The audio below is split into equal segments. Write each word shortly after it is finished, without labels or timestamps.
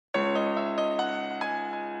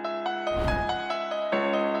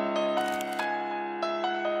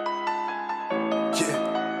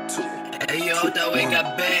with that wake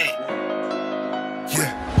up bag.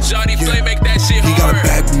 Shawty Flay make that shit hard. He got a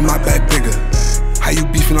bag, but my bag bigger. How you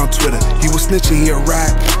beefing on Twitter? He was snitching, he a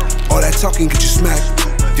rat. All that talking get you smacked.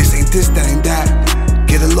 This ain't this, that ain't that.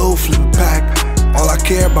 Get a load, flip a pack. All I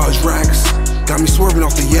care about is racks. Got me swerving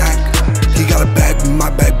off the yak. He got a bag, but my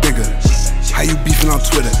bag bigger. How you beefing on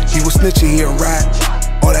Twitter? He was snitching, he a rat.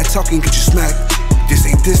 All that talking get you smacked. This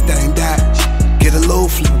ain't this, that ain't that. Get a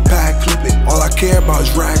load, flip a pack. All I care about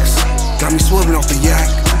is racks. Got me swerving off the yak.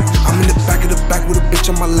 I'm in the back of the back with a bitch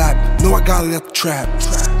on my lap. Know I got it out the trap.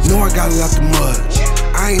 Know I got it out the mud.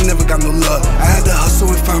 I ain't never got no love. I had to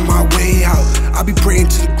hustle and find my way out. I be praying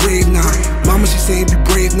to the grave now. Mama, she saying be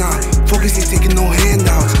brave now. Focus, ain't taking no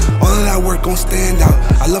handouts. All of that work gon' stand out.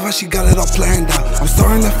 I love how she got it all planned out. I'm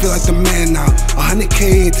starting to feel like the man now.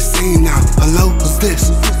 100K ain't the same now. Hello, what's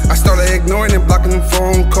this? I started ignoring and blocking them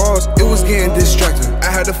phone calls. It was getting distracting.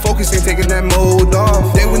 I had to focus, ain't taking that mode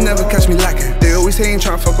off. They would never catch me lacking. They always saying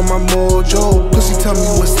tryna fuck on my mojo. Pussy tell me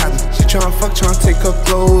what's happening. She tryna fuck, tryna take her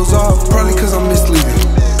clothes off. Probably cause I'm misleading.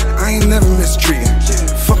 I ain't never mistreating.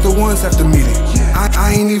 Fuck the ones after meeting.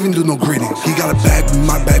 I ain't even do no greeting. He got a bag, but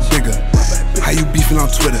my bag bigger. How you beefing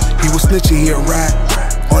on Twitter? He was snitching, he a rat.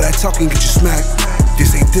 All that talking get you smacked.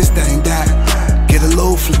 This ain't this, that ain't that. Get a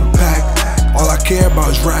load, flip a pack. All I care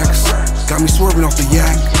about is racks. Got me swerving off the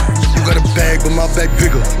yak. You got a bag, but my bag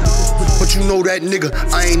bigger. But you know that nigga,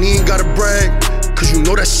 I ain't even gotta brag. Cause you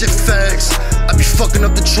know that shit facts. I be fucking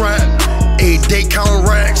up the trap. Every day counting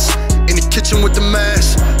racks. In the kitchen with the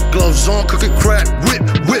mask. Gloves on, cooking crack. Whip,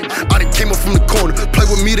 whip. I done came up from the corner. Play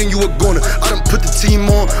with me, then you a goner. I done put the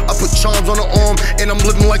team on. I put charms on the arm. And I'm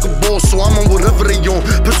living like a boss, so I'm on whatever they on.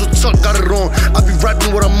 Pistol tuck, got it on. I be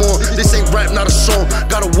rapping what I'm on. This ain't rap, not a song.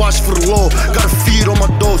 Gotta watch for the law. Gotta feed on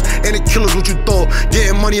my dogs. And it killers what you thought.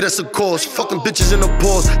 Getting money, that's a cause. Fucking bitches in the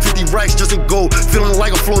pause. 50 racks just in gold. Feeling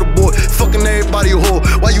like a floaterboard. Fucking everybody a whore.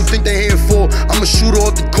 Why you think they hating for? I'm a shooter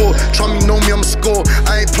off the court. Try me, know me, I'm a score.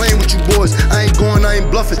 I ain't playing with you boys. I ain't going, I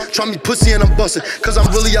ain't bluffing. Try me pussy and I'm busting. Cause I'm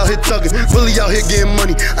really out here thugging. Really out here getting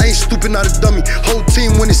money. I ain't stupid, not a dummy. Whole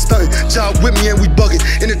team when it's stunting. Job with me and we bugging.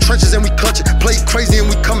 In the trenches and we clutching. Play crazy and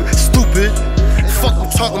we coming. Stupid. Fuck I'm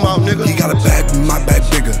talking about, nigga. He got a bag, but my bag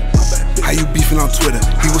bigger. How you beefing on Twitter?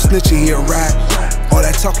 He was snitching, he a rat. All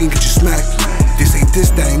that talking get you smacked. This ain't this,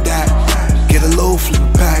 that ain't that. Get a load, flip a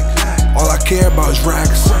pack. All I care about is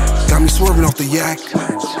racks. Got me swerving off the yak.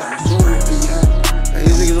 Hey,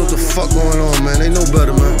 these niggas know what the fuck going on, man. They know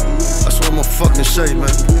better, man. That's what I'ma fucking say, man.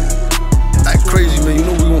 Act crazy, man. You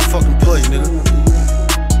know we gon' fucking play, nigga.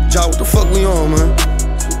 Job, what the fuck we on, man?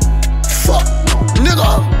 Fuck,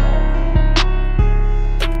 nigga.